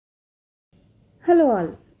Hello all,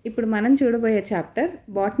 ఇప్పుడు మనం చూడబోయే chapter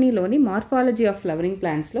బాటనీలోని morphology of flowering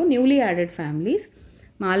ప్లాంట్స్లో newly added families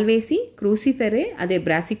మాల్వేసి, క్రూసిఫెరే అదే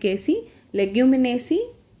బ్రాసికేసి, లెగ్యూమినేసి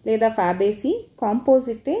లేదా ఫ్యాబేసి,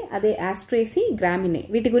 కాంపోజిటే అదే ఆస్ట్రేసి, గ్రామినే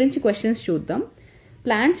వీటి గురించి క్వశ్చన్స్ చూద్దాం.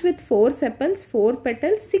 Plants with 4 sepals, 4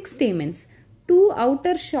 petals, 6 stamens, 2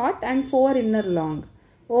 outer short and 4 inner long.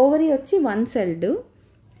 Ovary వచ్చి 1 celled,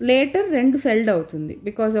 లేటర్ 2 celled అవుతుంది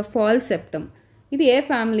బికాస్ ఆఫ్ ఫాల్ సెప్టమ్. ఇది ఏ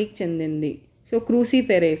ఫ్యామిలీకి చెందింది? So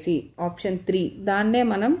క్రూసిఫెరేసి option 3. దాన్నే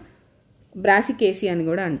మనం బ్రాసికేసి అని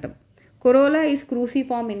కూడా అంటాం. Corolla is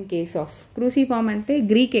క్రూసిఫార్మ్ in case of, క్రూసిఫార్మ్ అంటే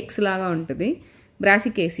గ్రీక్ ఎక్స్ లాగా ఉంటుంది.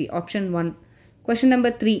 బ్రాసికేసి ఆప్షన్ 1. Question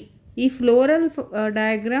number 3. ఈ ఫ్లోరల్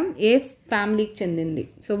డయాగ్రామ్ ఏ ఫ్యామిలీకి చెందింది?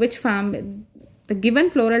 So which family the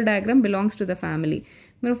given floral diagram belongs to the family.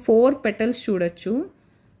 మీరు 4 petals చూడొచ్చు,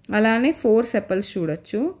 అలానే 4 sepals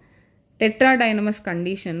చూడొచ్చు, టెట్రాడైనమస్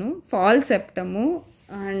condition, fall సెప్టము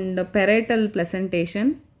and parietal placentation.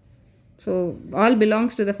 So all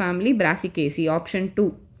belongs to the family Brassicaceae. Option 2.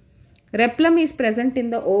 Replum is present in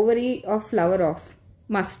the ovary of flower of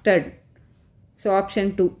mustard. So option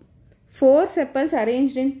 2. 4 sepals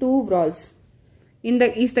arranged in 2 whorls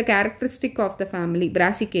is the characteristic of the family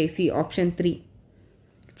Brassicaceae. Option 3.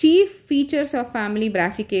 Chief features of family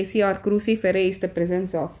Brassicaceae or Cruciferae is the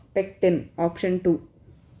presence of pectin. Option 2.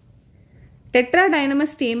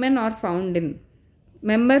 Tetradynamous stamen are found in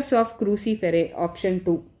members of Cruciferae. Option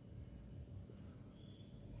 2.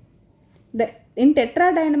 In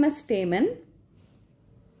tetradynamous stamen,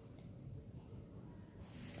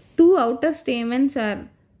 2 outer stamens are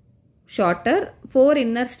shorter, 4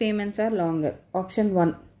 inner stamens are longer. Option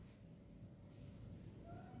 1.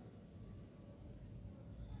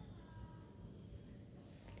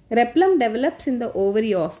 Replum develops in the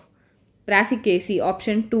ovary of Brassicaceae.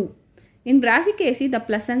 Option 2. In Brassicaceae, the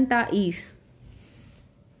placenta is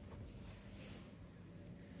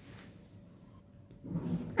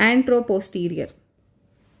anteroposterior.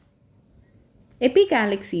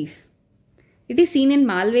 Epicalyxes. It is seen in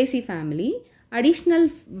Malvaceae family. Additional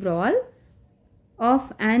whorl of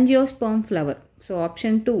angiosperm flower. So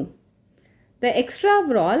option 2. The extra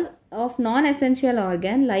whorl of non-essential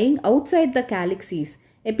organ lying outside the calyx is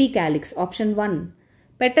epicalyx. Option 1.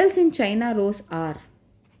 Petals in China rose are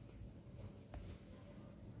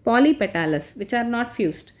polypetalous, which are not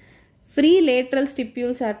fused. Free lateral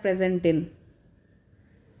stipules are present in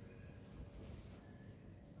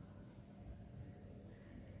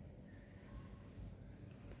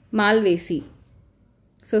Malvaceae.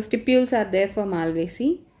 So stipules are there for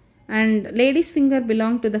Malvaceae. And lady's finger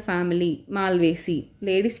belong to the family Malvaceae.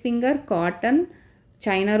 Lady's finger, cotton,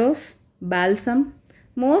 China rose, balsam.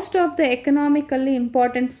 Most of the economically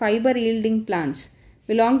important fiber yielding plants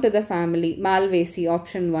belong to the family Malvaceae.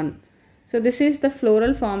 Option 1. So this is the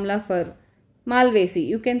floral formula for Malvaceae.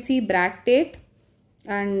 You can see bractate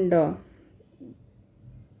and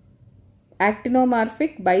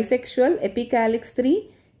actinomorphic, bisexual, epicalyx 3,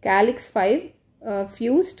 calyx 5,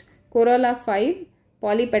 fused, corolla 5,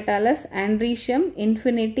 polypetalous, andrecium,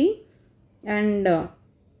 infinity, and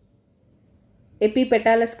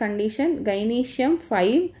epipetalous condition, gynoecium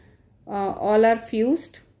 5, all are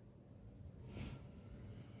fused.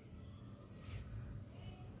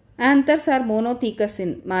 Anthers are monothecous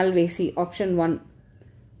in Malvaceae. Option 1.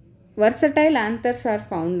 Versatile anthers are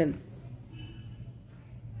found in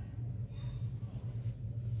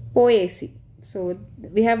Poaceae. So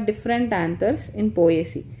we have different anthers in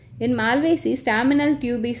Poaceae. In Malvaceae, staminal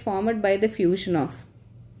tube is formed by the fusion of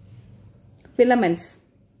filaments.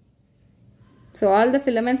 So all the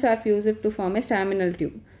filaments are fused to form a staminal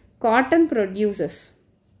tube. Cotton produces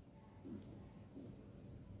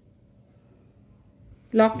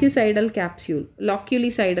loculicidal capsule,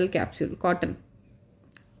 cotton.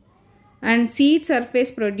 And seed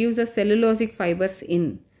surface produces cellulosic fibers in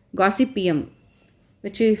Gossypium,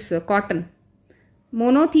 which is cotton.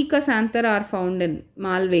 Monothecous anther are found in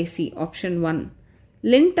Malvaceae. Option 1.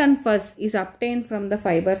 Lint and fuzz is obtained from the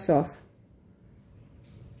fibers of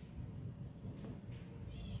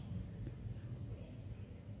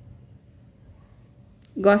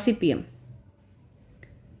Gossypium,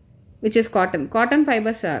 which is cotton. Cotton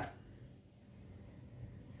fibers are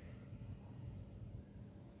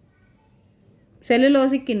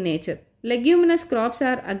cellulosic in nature. Leguminous crops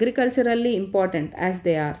are agriculturally important as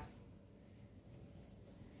they are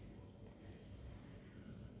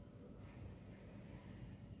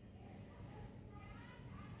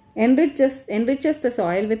enriches the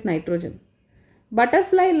soil with nitrogen.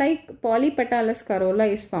 Butterfly like polypetalous corolla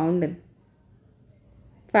is found in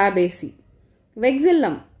Fabaceae.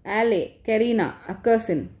 Vexillum, Alae, Carina occurs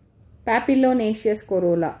in Papilionaceous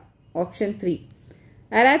corolla. Option 3.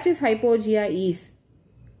 Arachis hypogea is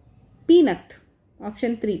peanut.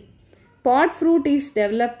 Option 3. Pod fruit is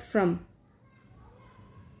developed from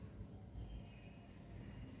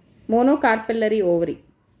monocarpellary ovary.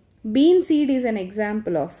 Bean seed is an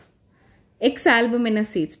example of X-albuminous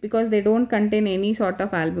seeds because they don't contain any sort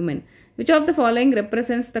of albumin. Which of the following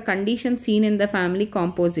represents the condition seen in the family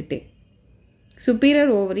Compositae? Superior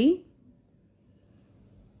ovary.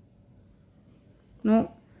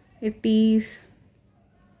 No, it is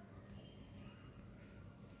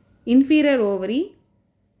inferior ovary,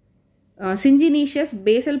 syngenesious,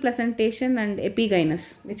 basal placentation and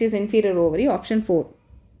epigynous, which is inferior ovary. Option 4.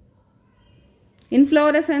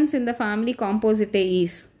 Inflorescence in the family Compositae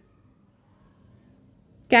is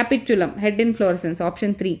capitulum, head inflorescence.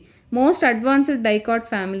 Option 3. Most advanced dicot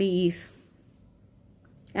family is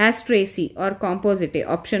Asteraceae or Compositae.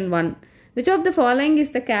 Option 1. Which of the following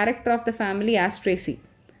is the character of the family Asteraceae?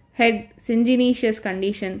 Head, syngenesious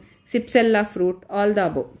condition, cypsella fruit, all the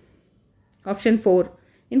above. Option 4.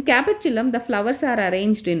 In capitulum, the flowers are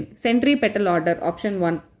arranged in centripetal order. Option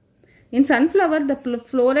 1. In sunflower, the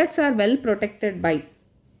florets are well protected by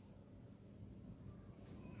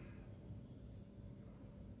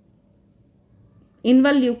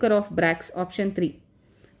involucre of bracts. Option 3.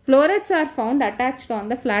 Florets are found attached on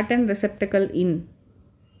the flattened receptacle in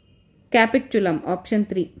capitulum. Option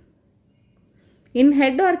 3. In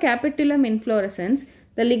head or capitulum inflorescence,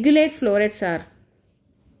 the ligulate florets are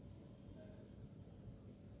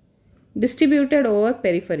distributed over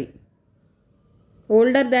periphery,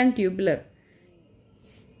 older than tubular,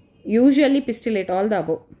 usually pistillate, all the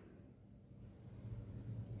above.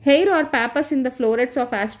 Hair or pappus in the florets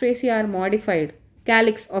of Asteraceae are modified.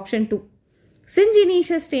 Calyx. Option 2.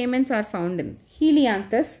 Syngenesious stamens are found in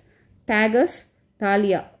Helianthus, Tagus,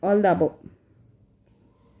 Thalia, all the above.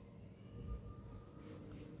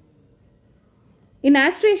 In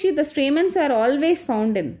Asteraceae, the stamens are always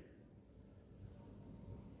found in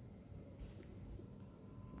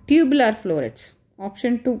tubular florets.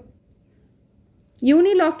 Option 2.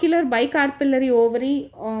 Unilocular bicarpellary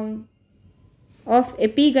ovary of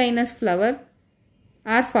epigynous flower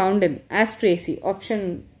are found in Asteraceae.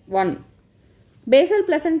 Option 1. Basal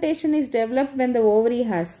placentation is developed when the ovary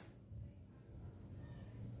has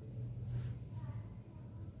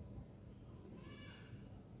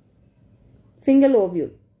single ovule.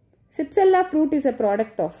 Cypsella fruit is a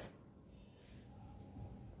product of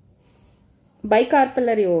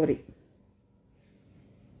bicarpellary ovary.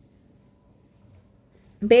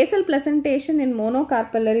 Basal placentation in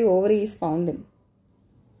monocarpellary ovary is found in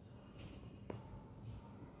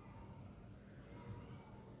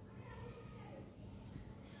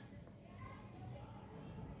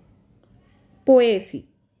Poaceae.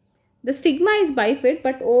 The stigma is bifid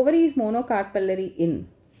but ovary is monocarpellary in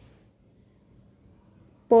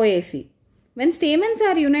Poaceae. When stamens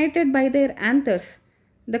are united by their anthers,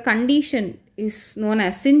 the condition is known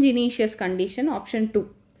as syngenesious condition. Option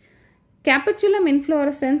 2. Capitulum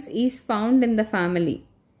inflorescence is found in the family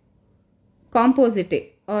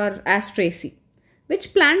Compositae or Asteraceae.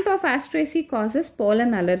 Which plant of Asteraceae causes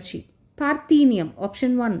pollen allergy? Parthenium.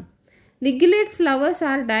 Option 1. Ligulate flowers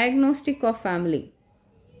are diagnostic of family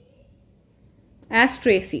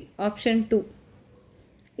Asteraceae. Option 2.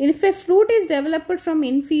 If a fruit is developed from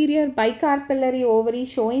inferior bicarpellary ovary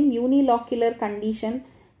showing unilocular condition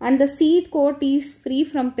and the seed coat is free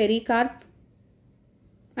from pericarp,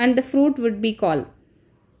 and the fruit would be called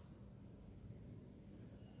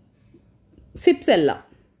Cypsella.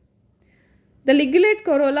 The ligulate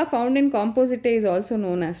corolla found in Compositae is also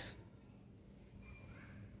known as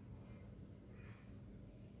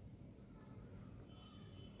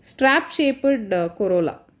strap-shaped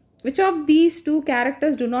corolla. Which of these two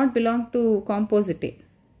characters do not belong to Compositae?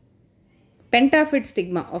 Pentaphyid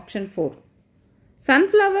stigma. Option 4.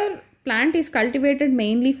 Sunflower plant is cultivated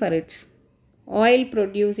mainly for its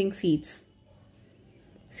oil-producing seeds.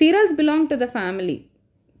 Cereals belong to the family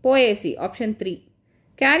Poaceae. Option 3.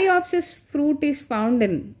 Caryopsis fruit is found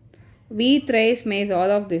in wheat, rice, maize,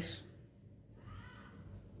 all of this.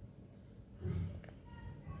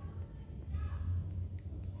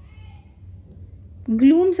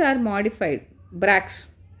 Glooms are modified. Bracts.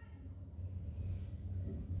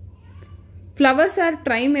 Flowers are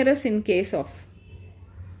trimerous in case of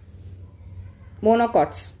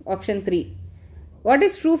monocots. Option 3. What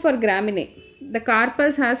is true for Graminae? The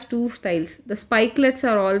carpels has two styles. The spikelets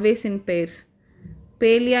are always in pairs.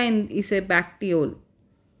 Palea is a bactiole.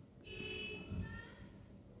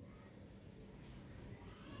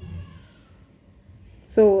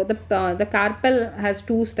 So the carpel has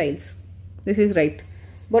two styles. This is right.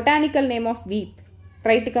 Botanical name of wheat,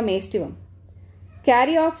 Triticum aestivum.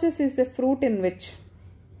 Caryopsis is a fruit in which?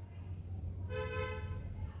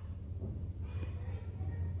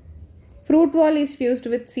 Fruit wall is fused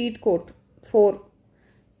with seed coat. 4.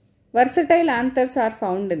 Versatile anthers are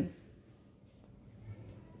found in?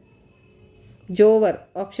 Jover.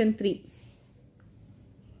 Option 3.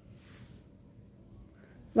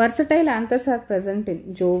 Versatile anthers are present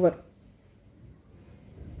in jover.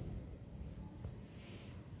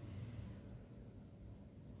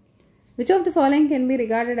 Which of the following can be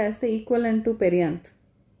regarded as the equivalent to perianth?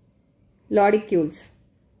 Laudicules.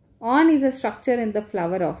 On is a structure in the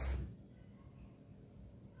flower of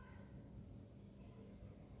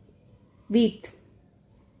wheat.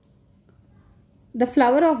 The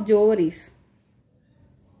flower of jover is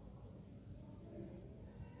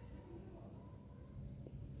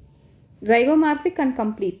zygomorphic and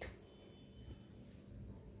complete.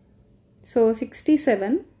 So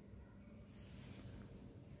 67.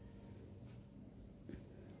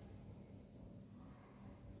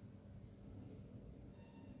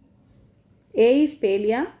 A is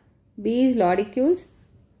palea, B is laudicules,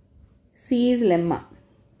 C is lemma.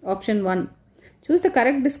 Option 1. Choose the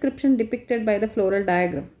correct description depicted by the floral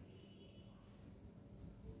diagram.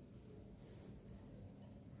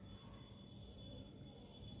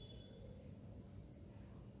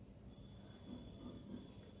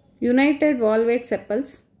 United valvate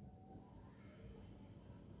sepals,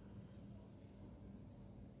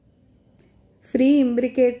 free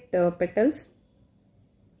imbricate petals,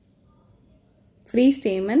 free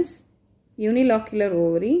stamens, unilocular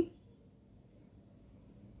ovary,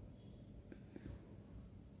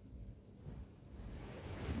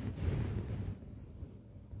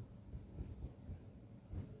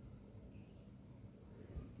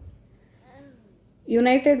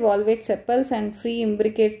 united valvate sepals and free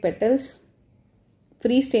imbricate petals,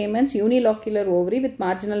 free stamens, unilocular ovary with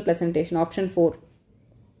marginal placentation. Option 4.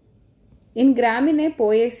 In Graminae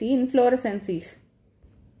poaceae, inflorescences.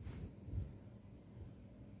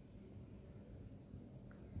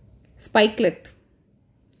 Spikelet.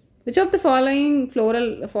 Which of the following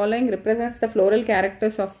represents the floral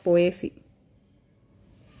characters of poaceae?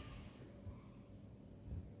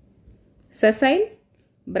 Sessile,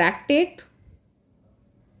 bractate,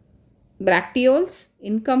 bracteoles,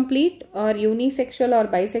 incomplete or unisexual or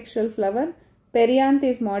bisexual flower. Perianth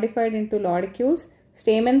is modified into laudicules.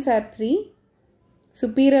 Stamens are 3,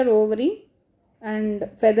 superior ovary and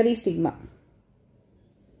feathery stigma.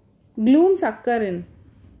 Glooms occur in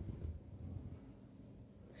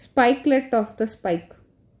spikelet of the spike.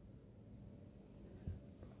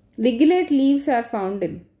 Ligulate leaves are found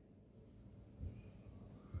in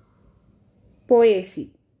poaceae.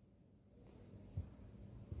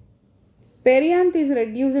 Perianth is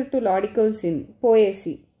reduced to laudicules in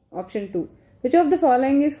poaceae. Option 2. Which of the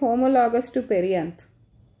following is homologous to perianth?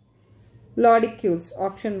 Laudicules.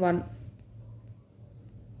 Option 1.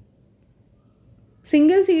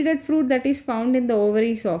 Single seeded fruit that is found in the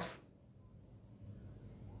ovaries of?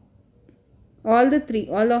 All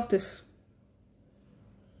of this.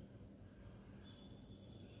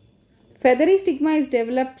 Feathery stigma is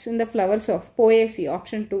developed in the flowers of poaceae.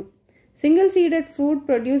 Option 2. Single seeded fruit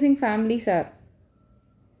producing families are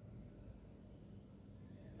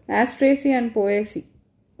Asteraceae and Poaceae.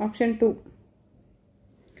 Option 2.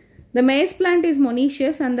 The maize plant is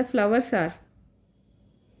monoecious and the flowers are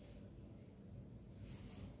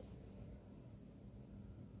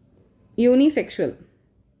unisexual.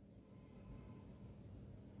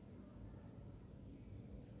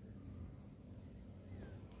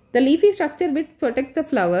 The leafy structure which protects the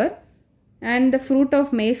flower and the fruit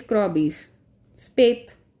of maize crop is spathe.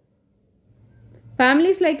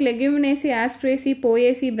 Families like Leguminoceae, Asteraceae,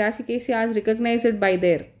 Poaceae, Brassicaceae are recognized by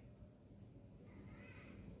their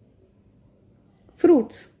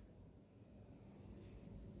fruits.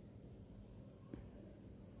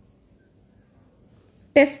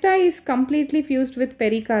 Testa is completely fused with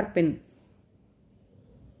pericarpine.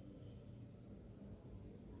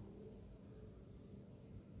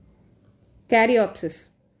 Caryopsis.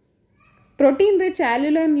 Protein-rich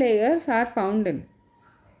alluline layers are found in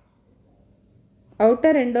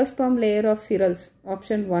outer endosperm layer of cereals.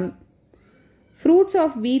 Option 1. Fruits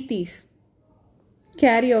of wheat is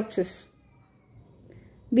Caryopsis.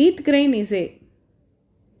 Wheat grain is a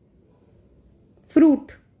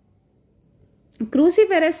fruit.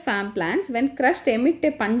 Cruciferous farm plants, when crushed, emit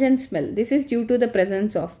a pungent smell. This is due to the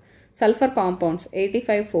presence of sulfur compounds.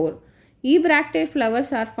 85.4. Ebractate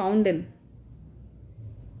flowers are found in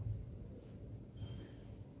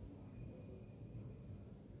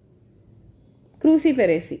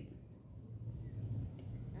Cruciferae.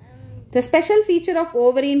 The special feature of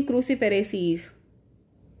ovary in Cruciferae is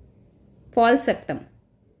false septum.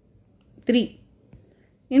 3.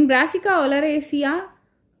 In Brassica oleracea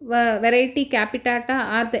variety capitata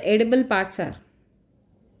are the edible parts are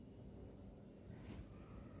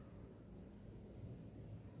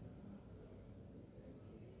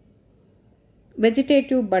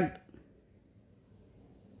vegetative bud.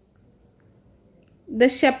 The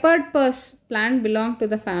shepherd purse plant belong to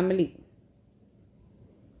the family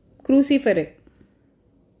Cruciferae.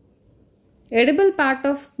 Edible part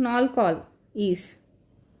of knolcall is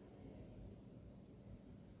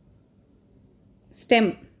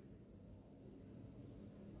stem.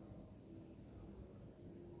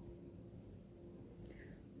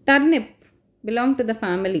 Turnip belong to the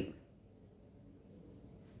family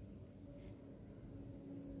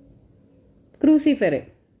Cruciferae.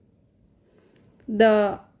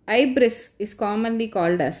 The ibris is commonly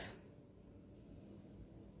called as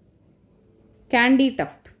candy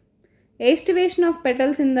tuft. Estivation of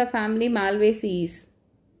petals in the family Malvaceae is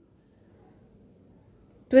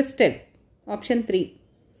twisted. Option 3.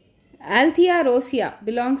 Althea rosea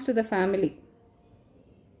belongs to the family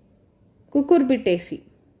Cucurbitaceae.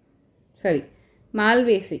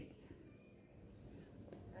 Malvaceae.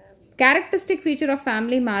 Characteristic feature of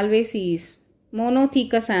family Malvaceae is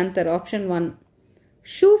monothecous anther. Option 1.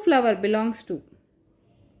 Shoe flower belongs to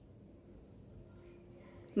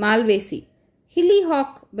Malvaceae. Hilly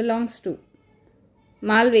hawk belongs to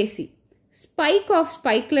Malvaceae. Spike of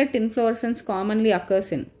spikelet inflorescence commonly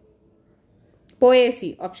occurs in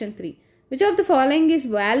Poaceae. Option 3. Which of the following is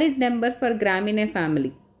valid number for Graminae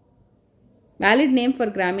family? Valid name for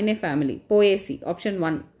Graminae family. Poaceae. Option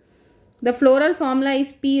 1. The floral formula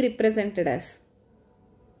is P represented as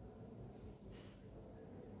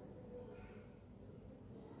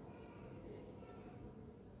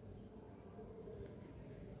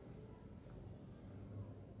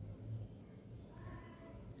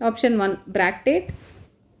Option 1. Bractate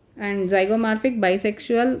and zygomorphic,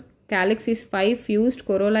 bisexual, calyx is 5, fused,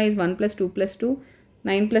 corolla is 1 plus 2 plus 2,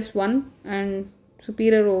 9 plus 1 and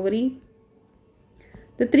superior ovary.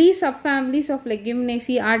 The 3 subfamilies of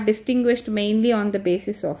Leguminoceae are distinguished mainly on the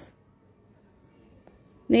basis of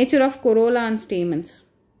nature of corolla and stamens.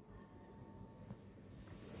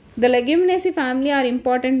 The Leguminoceae family are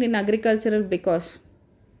important in agricultural because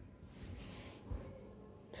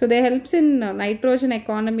they helps in nitrogen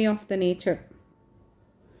economy of the nature.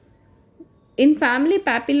 In family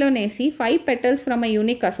Papilionaceae, 5 petals from a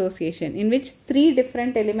unique association in which 3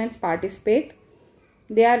 different elements participate.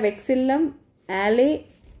 They are vexillum, alae,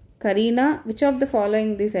 carina. Which of the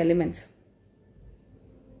following these elements?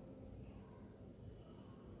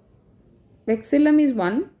 Vexillum is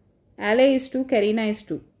 1, alae is 2, carina is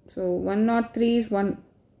 2. So 1 or 3 is 1.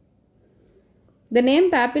 The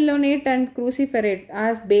name papillonate and cruciferate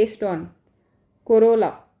are based on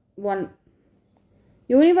corolla 1.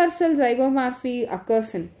 Universal zygomorphy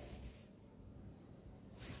occurs in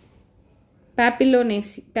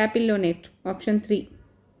papillonate. Option 3.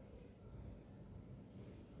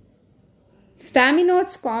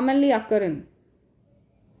 Staminodes commonly occur in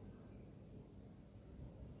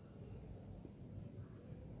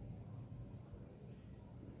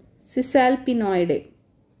Cisalpinoidae.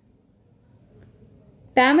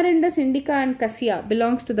 Tamarindus indica and cassia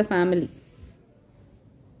belongs to the family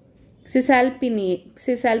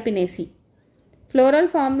Cisalpinaceae. Floral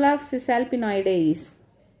formula of Cisalpinoidae is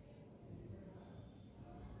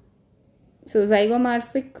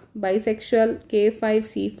zygomorphic, bisexual, K5,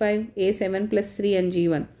 C5, A7 plus 3 and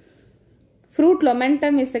G1. Fruit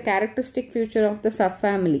lumentum is the characteristic feature of the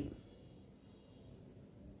subfamily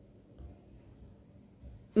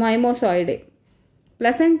Mimosoidae.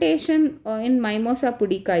 Placentation in Mimosa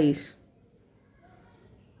pudica is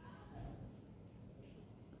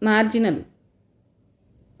marginal.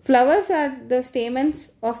 Flowers at the stamens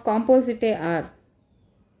of Compositae are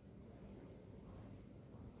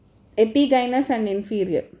epigynous and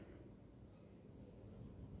inferior.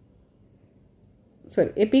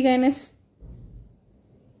 Epigynous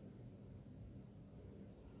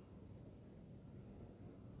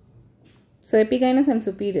and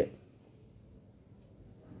superior.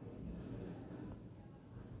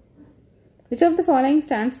 Which of the following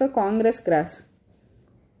stands for Congress grass?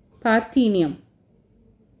 Parthenium.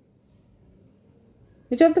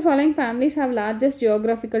 Which of the following families have largest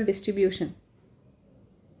geographical distribution?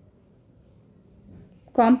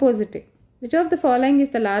 Compositae. Which of the following is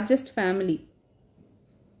the largest family?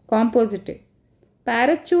 Compositae.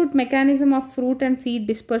 Parachute mechanism of fruit and seed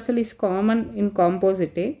dispersal is common in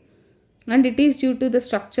Compositae and it is due to the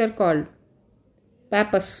structure called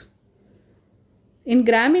pappus. In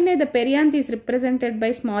Graminae, the perianth is represented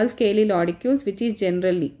by small scaly lodicules which is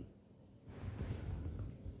generally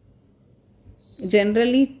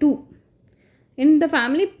Generally 2. In the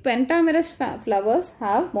family, pentamerous flowers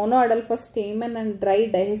have monoadelphous stamen and dry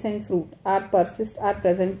dehiscent fruit are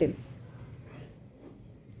present in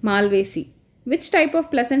Malvaceae. Which type of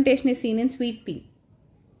placentation is seen in sweet pea?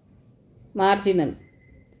 Marginal.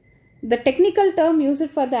 The technical term used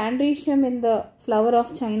for the androecium in the flower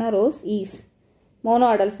of China rose is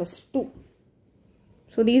monoadelphous 2.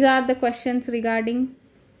 So these are the questions regarding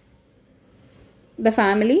the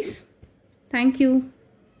families. Thank you.